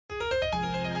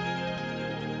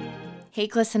Hey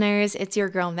Glisteners, it's your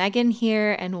girl Megan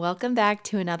here, and welcome back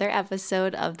to another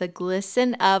episode of the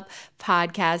Glisten Up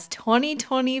Podcast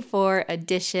 2024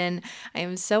 edition. I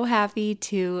am so happy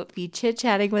to be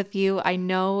chit-chatting with you. I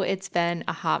know it's been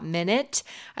a hot minute.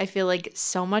 I feel like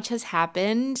so much has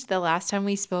happened. The last time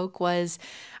we spoke was,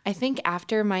 I think,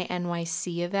 after my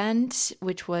NYC event,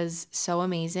 which was so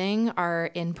amazing, our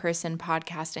in-person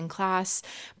podcasting class.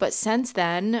 But since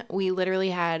then, we literally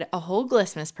had a whole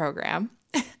Glistmas program.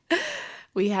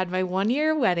 We had my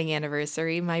 1-year wedding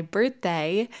anniversary, my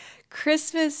birthday,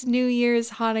 Christmas, New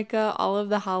Year's, Hanukkah, all of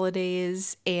the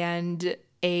holidays, and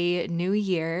a new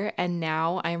year. And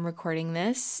now I'm recording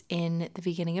this in the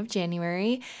beginning of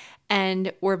January,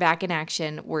 and we're back in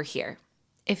action. We're here.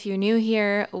 If you're new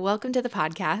here, welcome to the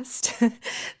podcast.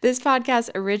 This podcast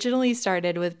originally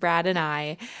started with Brad and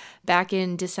I back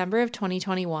in December of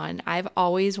 2021. I've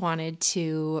always wanted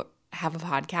to have a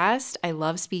podcast. I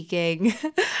love speaking.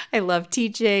 I love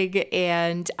teaching,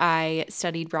 and I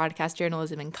studied broadcast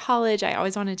journalism in college. I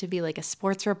always wanted to be like a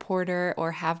sports reporter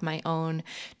or have my own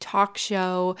talk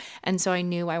show. And so I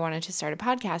knew I wanted to start a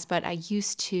podcast, but I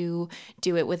used to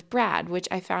do it with Brad, which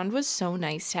I found was so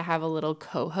nice to have a little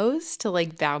co-host to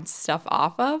like bounce stuff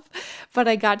off of. But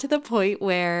I got to the point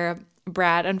where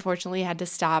Brad unfortunately had to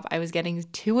stop. I was getting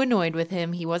too annoyed with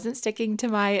him. He wasn't sticking to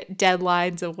my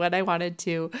deadlines of when I wanted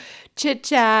to chit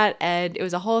chat, and it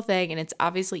was a whole thing. And it's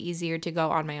obviously easier to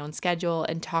go on my own schedule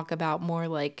and talk about more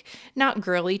like not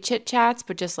girly chit chats,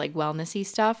 but just like wellnessy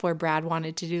stuff, where Brad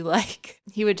wanted to do like,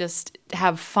 he would just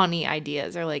have funny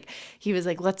ideas, or like, he was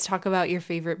like, let's talk about your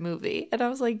favorite movie. And I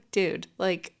was like, dude,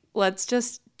 like, let's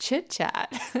just chit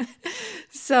chat.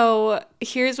 So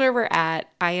here's where we're at.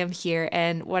 I am here.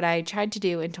 And what I tried to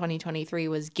do in 2023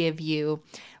 was give you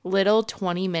little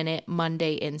 20-minute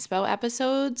Monday inspo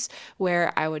episodes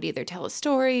where I would either tell a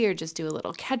story or just do a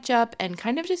little catch up and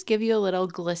kind of just give you a little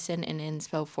glisten and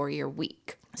inspo for your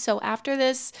week. So after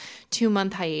this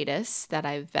 2-month hiatus that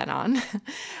I've been on,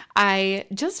 I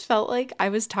just felt like I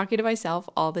was talking to myself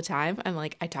all the time. I'm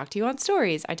like, I talk to you on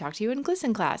stories. I talk to you in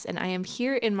Glisten class, and I am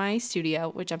here in my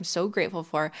studio, which I'm so grateful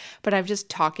for, but I'm just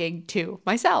talking to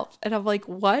myself. And I'm like,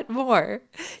 what more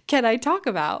can I talk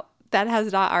about that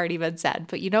has not already been said?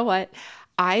 But you know what?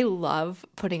 I love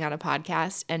putting on a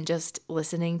podcast and just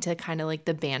listening to kind of like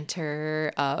the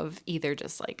banter of either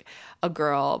just like a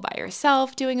girl by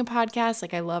herself doing a podcast.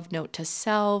 Like I love Note to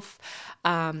Self.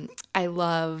 I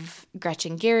love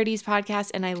Gretchen Garrity's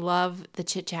podcast, and I love the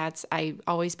chit chats. I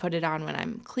always put it on when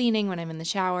I'm cleaning, when I'm in the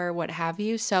shower, what have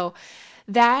you. So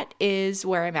that is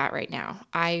where I'm at right now.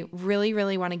 I really,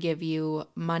 really want to give you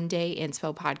Monday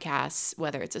inspo podcasts,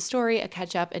 whether it's a story, a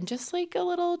catch up, and just like a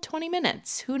little 20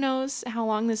 minutes. Who knows how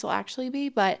long this will actually be,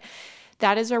 but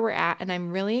that is where we're at. And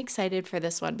I'm really excited for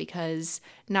this one because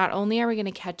not only are we going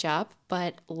to catch up,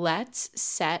 but let's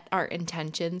set our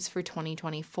intentions for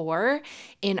 2024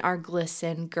 in our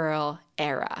Glisten Girl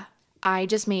era. I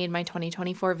just made my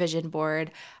 2024 vision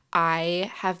board. I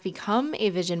have become a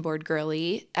vision board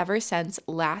girly ever since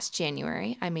last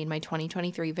January. I made my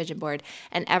 2023 vision board,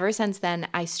 and ever since then,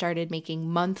 I started making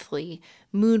monthly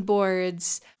mood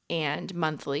boards and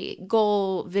monthly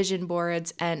goal vision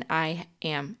boards, and I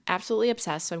am absolutely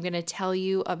obsessed. So I'm going to tell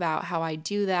you about how I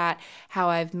do that, how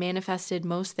I've manifested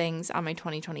most things on my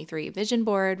 2023 vision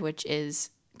board, which is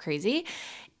crazy.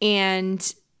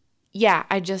 And yeah,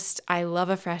 I love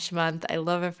a fresh month. I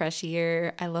love a fresh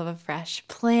year. I love a fresh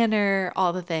planner,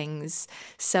 all the things.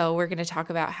 So we're going to talk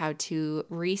about how to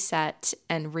reset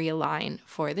and realign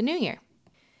for the new year.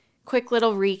 Quick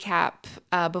little recap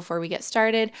before we get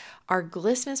started. Our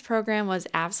Glistmas program was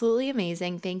absolutely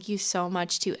amazing. Thank you so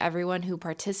much to everyone who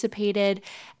participated.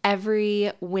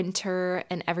 Every winter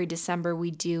and every December,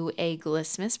 we do a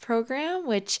Glistmas program,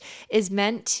 which is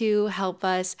meant to help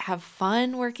us have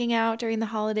fun working out during the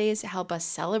holidays, help us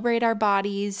celebrate our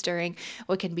bodies during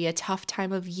what can be a tough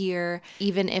time of year,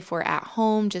 even if we're at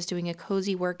home just doing a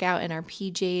cozy workout in our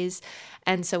PJs.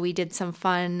 And so we did some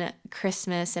fun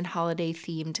Christmas and holiday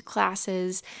themed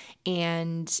classes,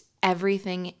 and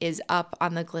everything is up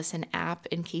on the Glisten app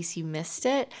in case you missed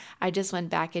it. I just went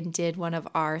back and did one of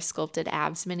our sculpted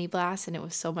abs mini blasts, and it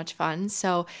was so much fun.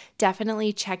 So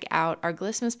definitely check out our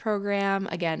Glistmas program.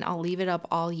 Again, I'll leave it up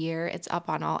all year. It's up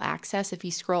on all access. If you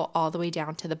scroll all the way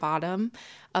down to the bottom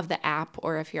of the app,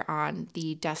 or if you're on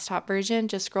the desktop version,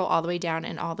 just scroll all the way down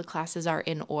and all the classes are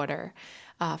in order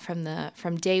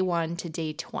from day 1 to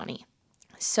day 20.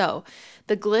 So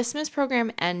the Glistmas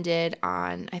program ended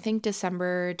on, I think,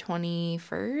 December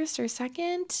 21st or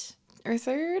 2nd or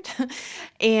 3rd.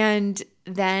 And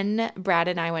then Brad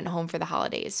and I went home for the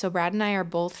holidays. So Brad and I are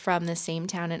both from the same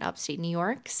town in upstate New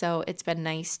York. So it's been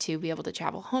nice to be able to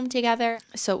travel home together.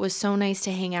 So it was so nice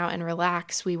to hang out and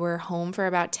relax. We were home for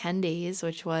about 10 days,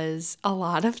 which was a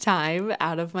lot of time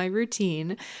out of my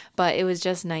routine, but it was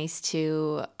just nice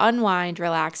to unwind,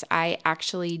 relax. I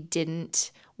actually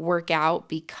didn't work out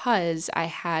because I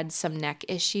had some neck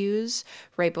issues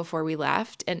right before we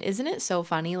left. And isn't it so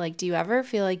funny? Like, do you ever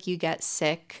feel like you get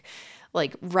sick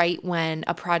like right when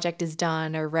a project is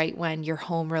done or right when you're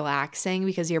home relaxing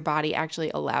because your body actually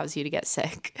allows you to get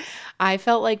sick? I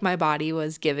felt like my body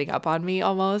was giving up on me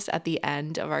almost at the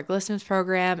end of our Glisten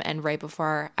program, and right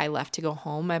before I left to go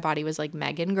home, my body was like,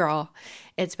 Megan, girl,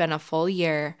 it's been a full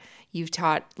year. You've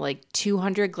taught like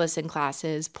 200 Glisten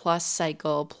classes plus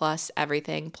cycle plus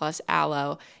everything plus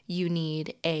aloe. You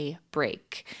need a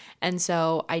break. And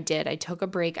so I did. I took a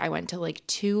break. I went to like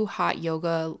 2 hot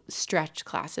yoga stretch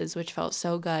classes, which felt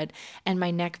so good. And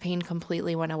my neck pain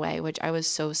completely went away, which I was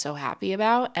so, so happy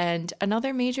about. And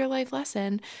another major life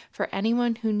lesson for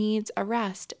anyone who needs a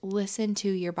rest: listen to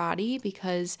your body,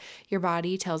 because your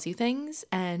body tells you things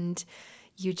and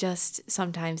you just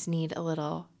sometimes need a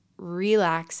little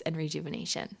relax and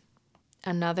rejuvenation.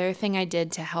 Another thing I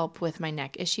did to help with my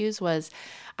neck issues was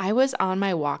I was on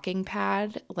my walking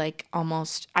pad, I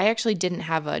actually didn't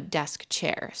have a desk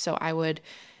chair. So I would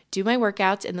do my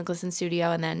workouts in the Glisten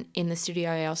studio, and then in the studio,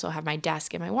 I also have my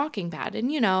desk and my walking pad.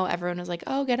 And, everyone was like,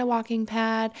 oh, get a walking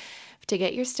pad to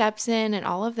get your steps in and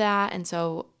all of that. And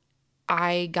so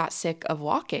I got sick of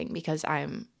walking because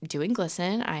I'm doing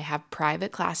Glisten. I have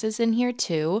private classes in here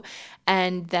too.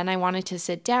 And then I wanted to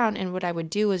sit down, and what I would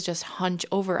do was just hunch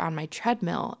over on my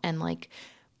treadmill and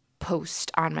post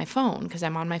on my phone, because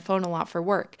I'm on my phone a lot for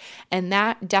work. And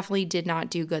that definitely did not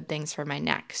do good things for my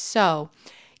neck. So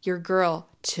your girl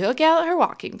took out her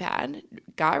walking pad,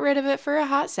 got rid of it for a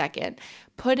hot second,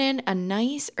 put in a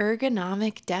nice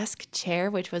ergonomic desk chair,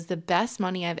 which was the best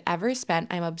money I've ever spent.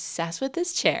 I'm obsessed with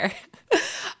this chair.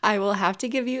 I will have to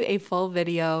give you a full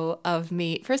video of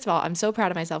me. First of all, I'm so proud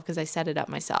of myself because I set it up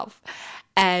myself.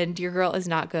 And your girl is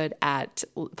not good at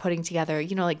putting together,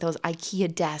 like those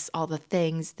IKEA desks, all the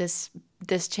things.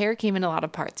 This chair came in a lot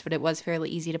of parts, but it was fairly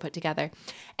easy to put together.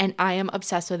 And I am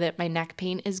obsessed with it. My neck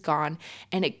pain is gone.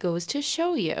 And it goes to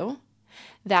show you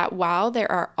that while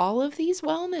there are all of these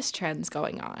wellness trends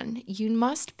going on, you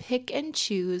must pick and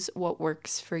choose what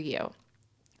works for you.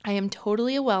 I am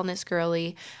totally a wellness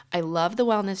girly. I love the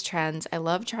wellness trends. I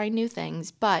love trying new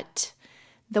things, but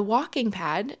the walking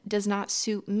pad does not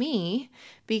suit me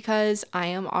because I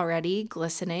am already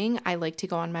glistening. I like to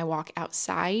go on my walk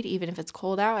outside, even if it's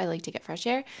cold out. I like to get fresh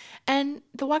air, and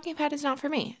the walking pad is not for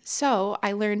me. So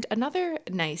I learned another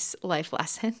nice life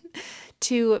lesson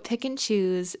to pick and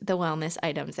choose the wellness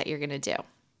items that you're going to do.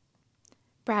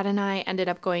 Brad and I ended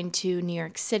up going to New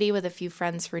York City with a few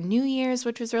friends for New Year's,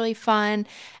 which was really fun.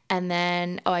 And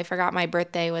then, I forgot my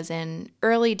birthday was in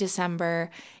early December,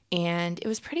 and it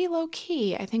was pretty low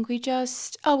key. I think we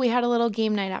had a little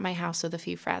game night at my house with a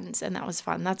few friends, and that was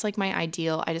fun. That's like my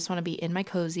ideal. I just want to be in my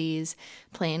cozies,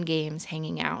 playing games,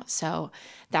 hanging out. So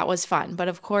that was fun. But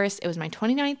of course, it was my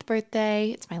 29th birthday.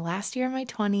 It's my last year of my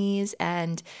 20s,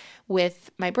 and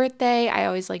with my birthday, I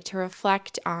always like to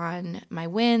reflect on my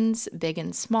wins, big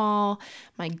and small,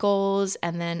 my goals,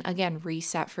 and then again,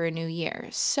 reset for a new year.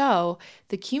 So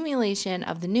the accumulation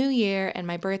of the new year and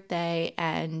my birthday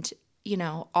and,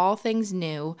 all things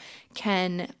new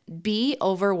can be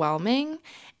overwhelming.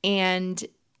 And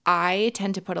I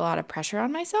tend to put a lot of pressure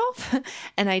on myself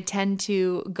and I tend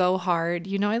to go hard.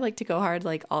 I like to go hard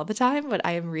all the time, but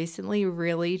I am recently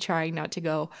really trying not to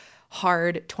go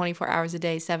hard 24 hours a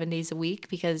day, 7 days a week,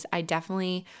 because I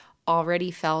definitely already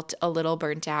felt a little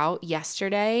burnt out.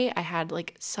 Yesterday, I had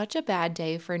such a bad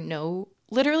day for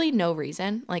literally no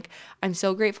reason. I'm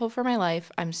so grateful for my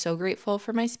life. I'm so grateful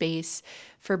for my space,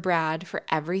 for Brad, for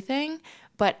everything.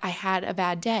 But I had a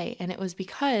bad day, and it was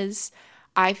because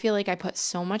I feel like I put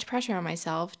so much pressure on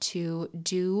myself to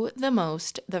do the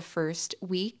most the first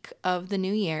week of the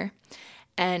new year.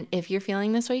 And if you're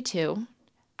feeling this way too,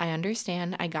 I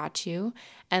understand. I got you.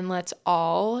 And let's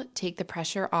all take the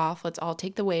pressure off. Let's all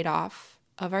take the weight off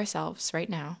of ourselves right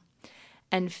now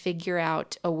and figure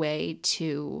out a way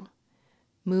to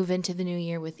move into the new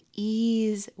year with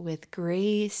ease, with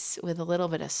grace, with a little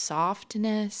bit of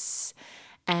softness,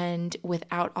 and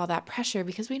without all that pressure,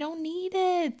 because we don't need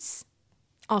it.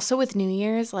 Also with New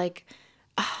Year's,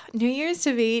 New Year's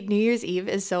to me, New Year's Eve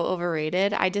is so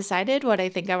overrated. I decided what I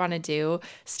think I want to do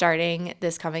starting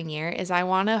this coming year is I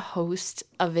want to host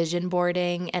a vision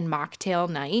boarding and mocktail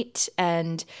night.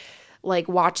 And like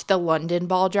watch the London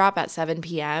ball drop at 7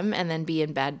 p.m. and then be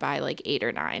in bed by like 8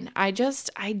 or 9.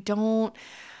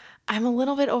 I'm a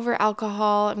little bit over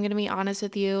alcohol. I'm going to be honest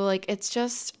with you. Like,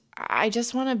 I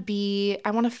just want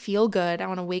I want to feel good. I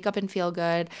want to wake up and feel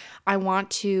good. I want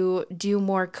to do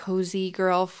more cozy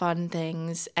girl fun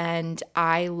things. And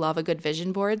I love a good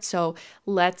vision board. So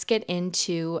let's get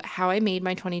into how I made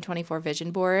my 2024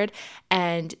 vision board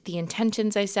and the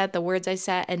intentions I set, the words I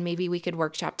set, and maybe we could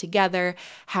workshop together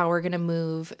how we're going to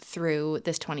move through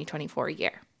this 2024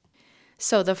 year.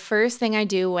 So the first thing I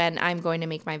do when I'm going to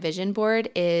make my vision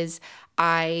board is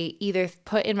I either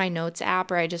put in my notes app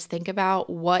or I just think about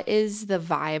what is the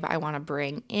vibe I want to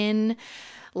bring in.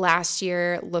 Last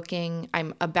year,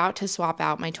 I'm about to swap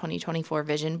out my 2024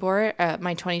 vision board,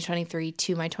 my 2023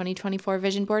 to my 2024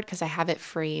 vision board because I have it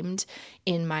framed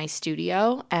in my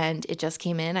studio and it just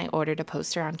came in. I ordered a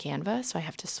poster on Canva, so I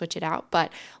have to switch it out.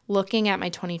 But looking at my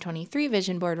 2023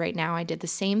 vision board right now, I did the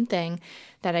same thing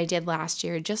that I did last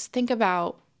year. Just think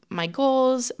about my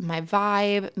goals, my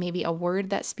vibe, maybe a word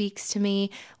that speaks to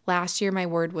me. Last year, my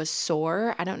word was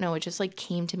soar. I don't know. It just like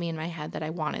came to me in my head that I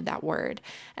wanted that word.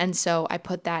 And so I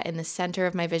put that in the center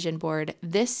of my vision board.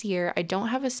 This year, I don't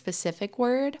have a specific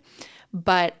word,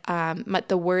 but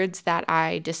the words that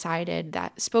I decided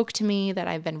that spoke to me, that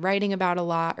I've been writing about a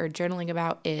lot or journaling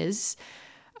about is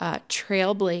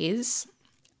trailblaze,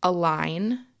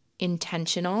 align,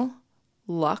 intentional,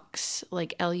 luxe,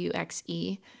 like Luxe,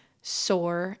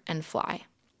 soar, and fly.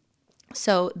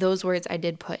 So those words I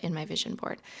did put in my vision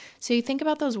board. So you think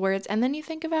about those words and then you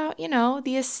think about,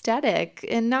 the aesthetic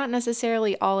and not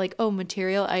necessarily all like, oh,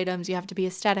 material items, you have to be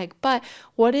aesthetic, but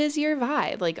what is your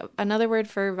vibe? Like another word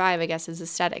for vibe, I guess, is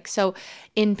aesthetic. So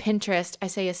in Pinterest, I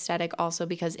say aesthetic also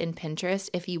because in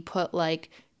Pinterest, if you put like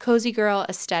cozy girl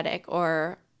aesthetic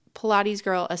or Pilates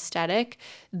girl aesthetic,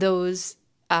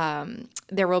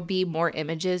 there will be more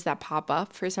images that pop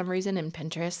up for some reason in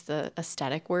Pinterest. The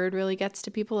aesthetic word really gets to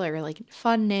people, or like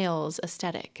fun nails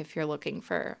aesthetic if you're looking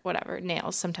for whatever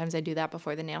nails. Sometimes I do that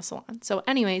before the nail salon. So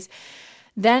anyways,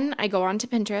 then I go on to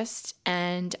Pinterest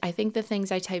and I think the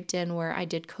things I typed in were I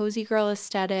did cozy girl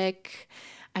aesthetic,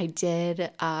 I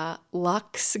did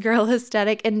luxe girl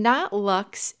aesthetic, and not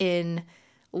luxe in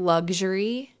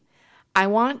luxury. I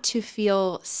want to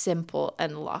feel simple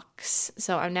and luxe.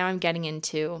 So I'm getting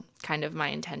into kind of my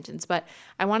intentions, but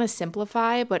I want to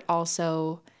simplify, but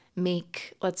also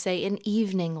make, let's say, an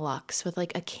evening luxe with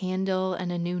like a candle and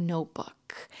a new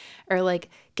notebook, or like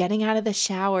getting out of the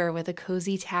shower with a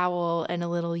cozy towel and a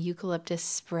little eucalyptus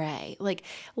spray. Like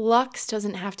luxe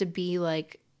doesn't have to be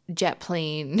like jet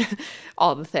plane,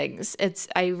 all the things.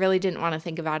 I really didn't want to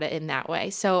think about it in that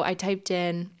way. So I typed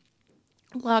in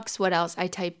luxe. What else? I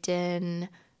typed in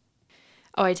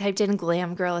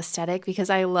glam girl aesthetic because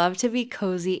I love to be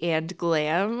cozy and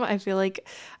glam. I feel like,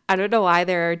 I don't know why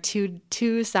there are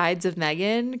two sides of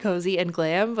Megan, cozy and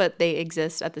glam, but they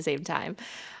exist at the same time.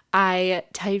 I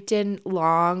typed in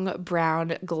long,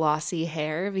 brown, glossy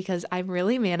hair because I'm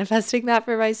really manifesting that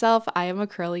for myself. I am a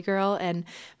curly girl and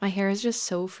my hair is just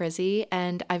so frizzy,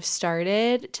 and I've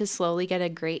started to slowly get a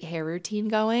great hair routine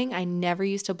going. I never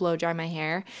used to blow dry my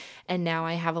hair, and now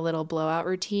I have a little blowout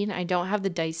routine. I don't have the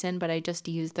Dyson, but I just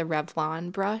use the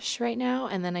Revlon brush right now,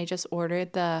 and then I just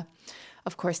ordered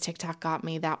of course, TikTok got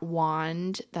me that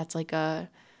wand that's like a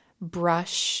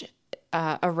brush,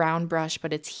 a round brush,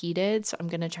 but it's heated. So I'm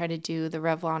going to try to do the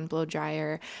Revlon blow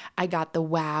dryer. I got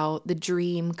the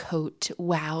Dream Coat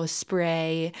Wow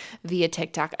spray via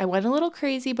TikTok. I went a little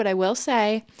crazy, but I will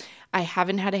say I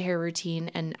haven't had a hair routine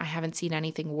and I haven't seen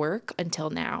anything work until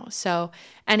now. So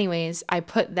anyways, I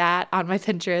put that on my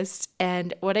Pinterest,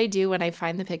 and what I do when I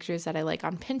find the pictures that I like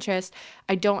on Pinterest,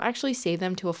 I don't actually save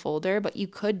them to a folder, but you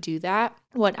could do that.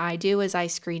 What I do is I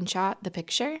screenshot the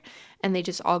picture and they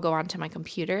just all go onto my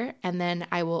computer, and then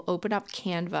I will open up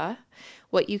Canva.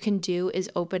 What you can do is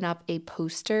open up a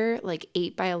poster, like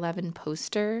 8x11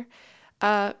 poster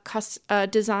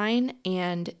design,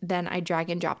 and then I drag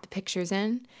and drop the pictures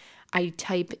in. I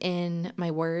type in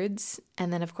my words,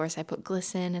 and then of course I put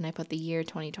Glisten and I put the year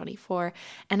 2024,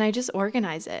 and I just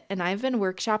organize it. And I've been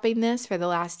workshopping this for the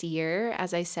last year.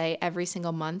 As I say, every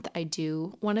single month I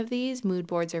do one of these mood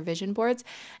boards or vision boards,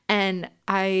 and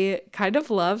I kind of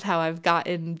love how I've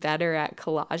gotten better at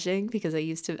collaging, because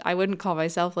I wouldn't call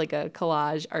myself like a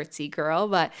collage artsy girl,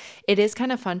 but it is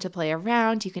kind of fun to play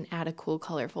around. You can add a cool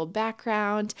colorful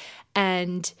background,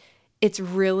 and it's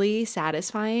really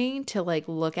satisfying to like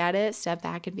look at it, step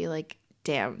back and be like,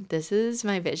 damn, this is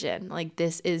my vision. Like,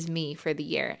 this is me for the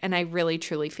year. And I really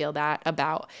truly feel that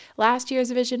about last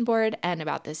year's vision board and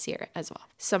about this year as well.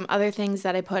 Some other things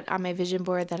that I put on my vision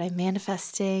board that I'm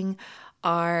manifesting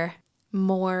are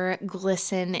more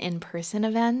Glisten in-person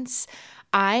events.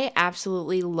 I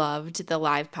absolutely loved the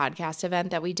live podcast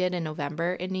event that we did in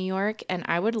November in New York, and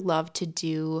I would love to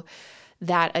do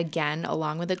that again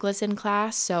along with the Glisten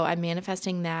class. So I'm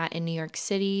manifesting that in New York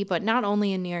City, but not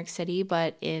only in New York City,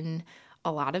 but in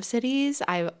a lot of cities.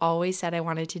 I've always said I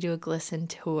wanted to do a Glisten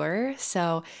tour,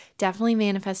 so definitely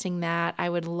manifesting that. I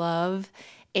love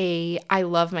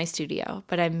my studio,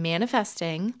 but I'm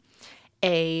manifesting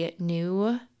a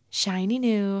new, shiny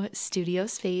new studio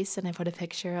space. And I put a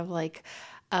picture of like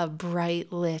a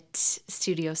bright lit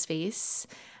studio space.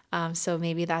 So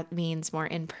maybe that means more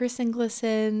in-person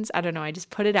glistens. I don't know. I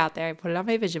just put it out there. I put it on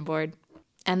my vision board.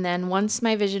 And then once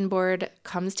my vision board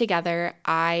comes together,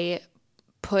 I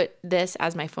put this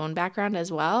as my phone background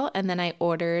as well. And then I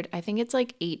ordered, I think it's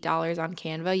like $8 on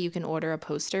Canva. You can order a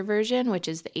poster version, which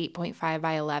is the 8.5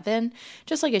 by 11,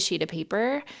 just like a sheet of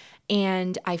paper.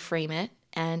 And I frame it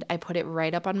and I put it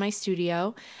right up on my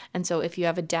studio. And so if you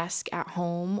have a desk at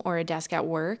home or a desk at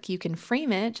work, you can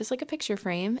frame it just like a picture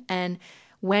frame. And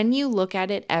when you look at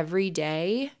it every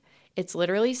day, it's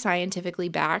literally scientifically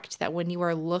backed that when you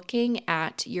are looking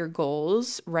at your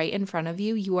goals right in front of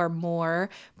you, you are more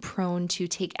prone to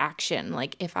take action.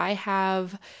 Like if I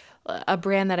have a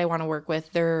brand that I want to work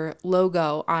with, their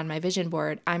logo on my vision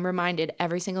board, I'm reminded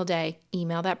every single day,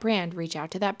 email that brand, reach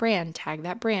out to that brand, tag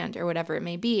that brand, or whatever it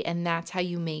may be. And that's how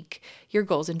you make your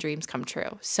goals and dreams come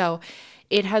true. So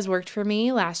it has worked for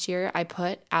me. Last year, I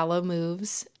put Aloe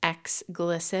Moves X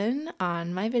Glisten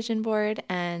on my vision board,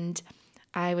 and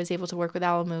I was able to work with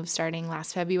Aloe Moves starting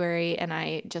last February, and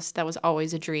that was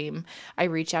always a dream. I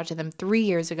reached out to them 3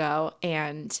 years ago,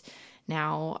 and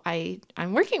now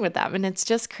I'm working with them. And it's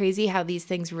just crazy how these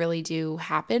things really do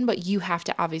happen, but you have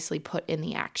to obviously put in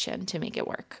the action to make it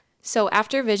work. So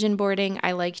after vision boarding,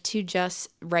 I like to just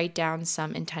write down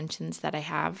some intentions that I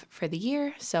have for the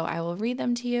year. So I will read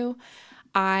them to you.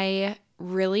 I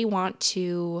really want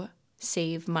to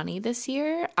save money this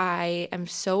year. I am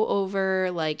so over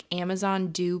like Amazon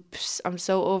dupes. I'm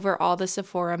so over all the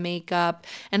Sephora makeup.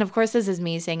 And of course, this is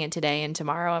me saying it today, and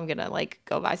tomorrow I'm gonna like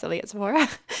go buy something at Sephora.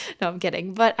 No, I'm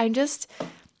kidding. But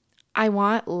I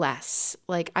want less.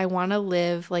 Like, I want to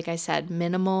live, like I said,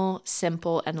 minimal,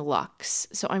 simple, and luxe.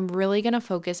 So I'm really going to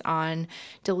focus on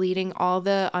deleting all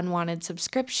the unwanted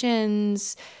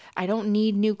subscriptions. I don't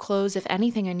need new clothes. If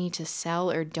anything, I need to sell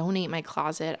or donate my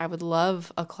closet. I would love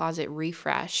a closet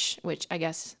refresh, which I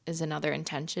guess is another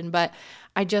intention, but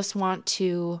I just want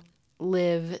to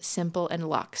live simple and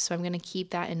luxe. So I'm going to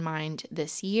keep that in mind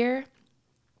this year.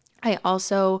 I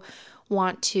also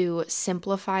want to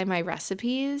simplify my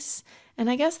recipes. And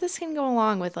I guess this can go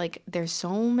along with like, there's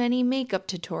so many makeup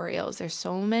tutorials, there's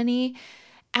so many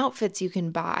outfits you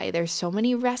can buy, there's so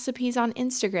many recipes on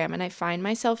Instagram. And I find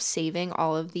myself saving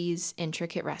all of these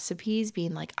intricate recipes,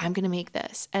 being like, I'm going to make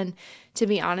this. And to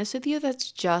be honest with you,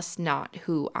 that's just not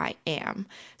who I am.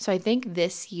 So I think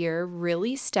this year,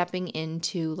 really stepping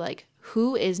into like,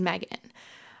 who is Megan?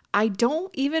 I don't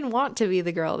even want to be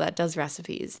the girl that does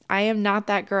recipes. I am not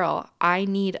that girl. I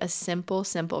need a simple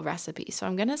recipe. So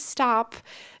I'm going to stop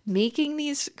making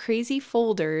these crazy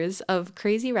folders of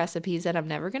crazy recipes that I'm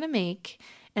never going to make.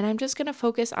 And I'm just going to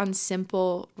focus on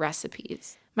simple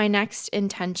recipes. My next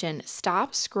intention,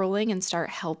 stop scrolling and start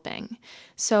helping.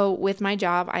 So with my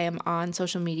job, I am on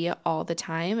social media all the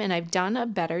time, and I've done a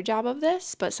better job of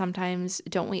this, but sometimes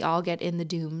don't we all get in the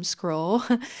doom scroll?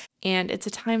 And it's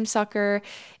a time sucker.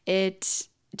 It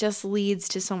just leads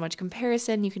to so much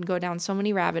comparison. You can go down so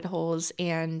many rabbit holes,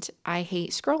 and I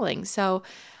hate scrolling. So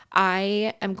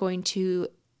I am going to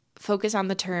focus on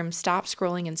the term stop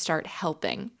scrolling and start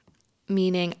helping,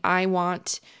 meaning I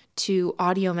want to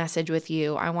audio message with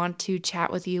you. I want to chat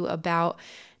with you about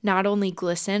not only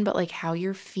Glisten, but like how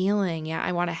you're feeling. Yeah,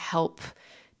 I want to help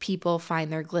people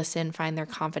find their Glisten, find their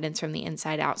confidence from the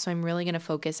inside out. So I'm really going to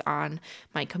focus on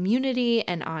my community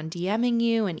and on DMing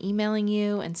you and emailing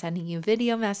you and sending you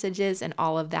video messages and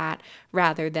all of that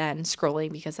rather than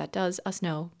scrolling, because that does us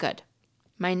no good.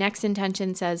 My next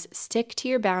intention says, stick to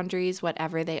your boundaries,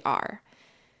 whatever they are.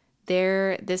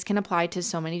 This can apply to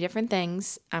so many different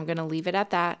things. I'm going to leave it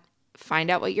at that.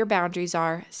 Find out what your boundaries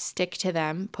are, stick to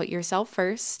them, put yourself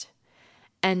first,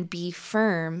 and be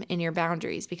firm in your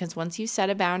boundaries, because once you set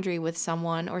a boundary with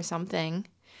someone or something,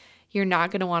 you're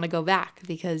not going to want to go back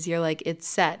because you're like, it's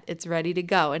set, it's ready to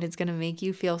go, and it's going to make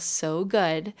you feel so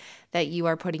good that you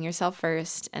are putting yourself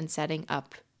first and setting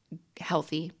up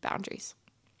healthy boundaries.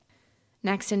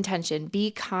 Next intention,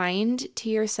 be kind to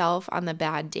yourself on the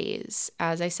bad days.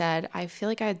 As I said, I feel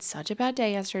like I had such a bad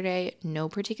day yesterday, no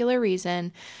particular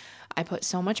reason. I put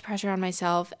so much pressure on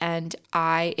myself, and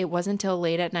it wasn't until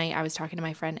late at night I was talking to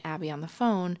my friend Abby on the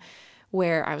phone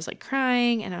where I was like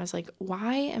crying, and I was like,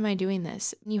 why am I doing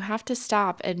this? You have to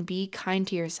stop and be kind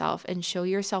to yourself and show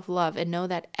yourself love and know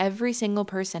that every single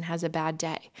person has a bad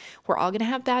day. We're all going to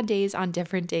have bad days on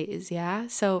different days, yeah?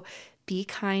 So be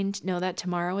kind, know that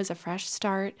tomorrow is a fresh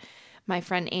start. My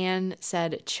friend Anne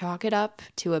said, chalk it up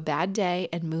to a bad day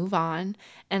and move on.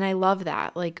 And I love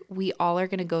that. Like, we all are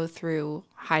going to go through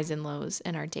highs and lows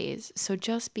in our days. So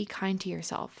just be kind to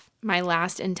yourself. My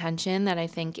last intention that I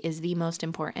think is the most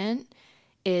important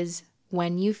is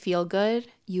when you feel good,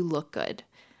 you look good.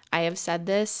 I have said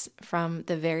this from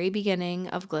the very beginning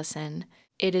of Glisten.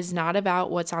 It is not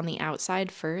about what's on the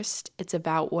outside first. It's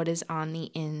about what is on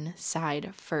the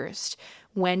inside first.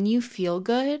 When you feel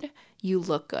good, you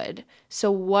look good.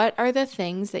 So what are the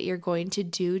things that you're going to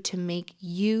do to make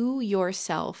you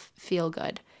yourself feel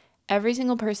good? Every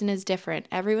single person is different.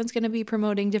 Everyone's going to be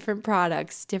promoting different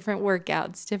products, different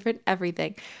workouts, different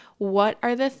everything. What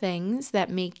are the things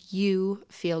that make you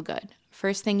feel good?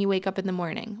 First thing you wake up in the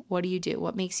morning, what do you do?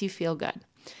 What makes you feel good?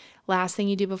 Last thing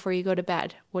you do before you go to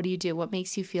bed, what do you do? What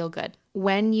makes you feel good?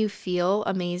 When you feel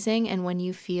amazing and when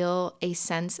you feel a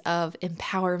sense of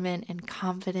empowerment and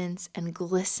confidence and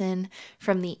glisten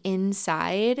from the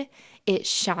inside, it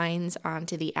shines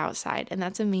onto the outside. And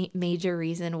that's a major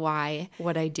reason why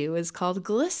what I do is called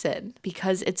Glisten,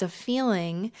 because it's a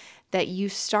feeling that you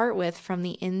start with from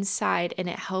the inside, and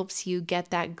it helps you get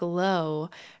that glow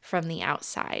from the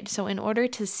outside. So in order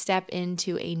to step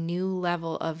into a new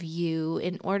level of you,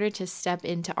 in order to step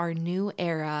into our new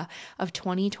era of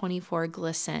 2024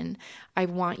 Glisten, I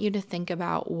want you to think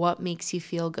about what makes you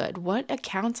feel good. What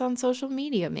accounts on social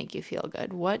media make you feel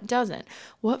good? What doesn't?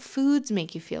 What foods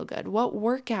make you feel good? What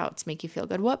workouts make you feel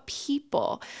good? What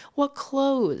people? What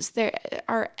clothes? There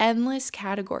are endless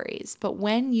categories, but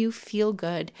when you feel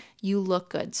good, you look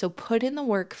good. So put in the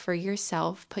work for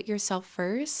yourself, put yourself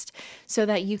first so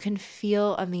that you can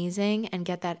feel amazing and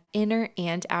get that inner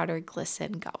and outer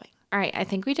glisten going. All right, I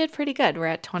think we did pretty good. We're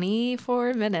at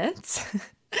 24 minutes.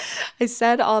 I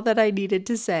said all that I needed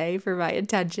to say for my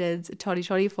intentions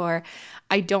 2024.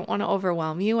 I don't want to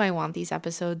overwhelm you. I want these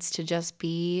episodes to just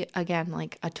be, again,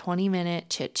 like a 20-minute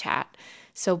chit chat.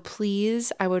 So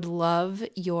please, I would love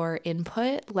your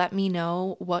input. Let me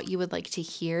know what you would like to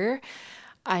hear.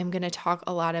 I'm going to talk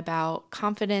a lot about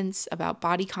confidence, about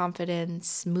body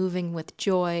confidence, moving with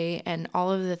joy, and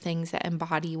all of the things that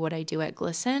embody what I do at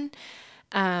Glisten.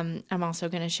 I'm also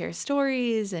going to share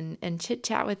stories and chit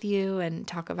chat with you and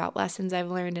talk about lessons I've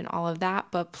learned and all of that.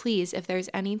 But please, if there's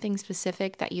anything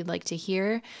specific that you'd like to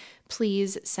hear,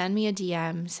 please send me a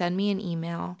DM, send me an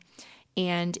email.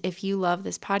 And if you love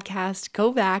this podcast,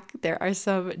 go back. There are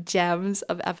some gems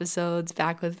of episodes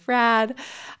back with Brad.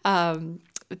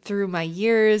 Through my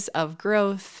years of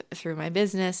growth, through my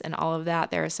business and all of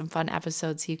that, there are some fun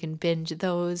episodes. You can binge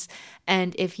those.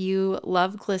 And if you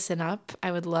love Glisten Up,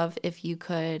 I would love if you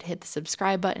could hit the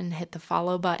subscribe button, hit the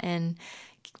follow button,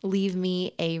 leave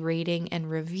me a rating and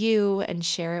review, and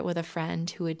share it with a friend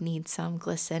who would need some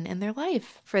Glisten in their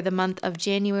life. For the month of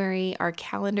January, our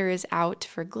calendar is out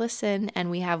for Glisten,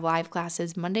 and we have live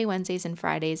classes Monday, Wednesdays, and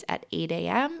Fridays at 8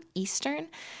 a.m. Eastern.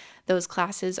 Those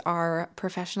classes are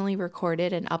professionally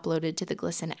recorded and uploaded to the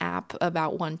Glisten app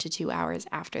about 1 to 2 hours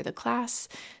after the class.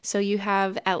 So you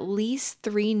have at least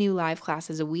 3 new live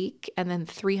classes a week and then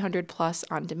 300 plus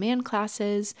on-demand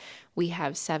classes. We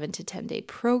have 7 to 10 day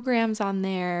programs on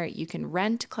there. You can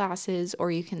rent classes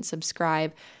or you can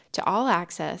subscribe to all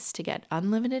access to get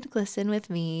unlimited Glisten with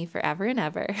me forever and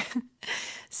ever.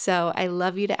 So I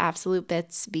love you to absolute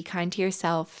bits. Be kind to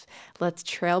yourself. Let's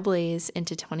trailblaze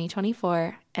into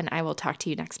 2024, and I will talk to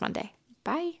you next Monday.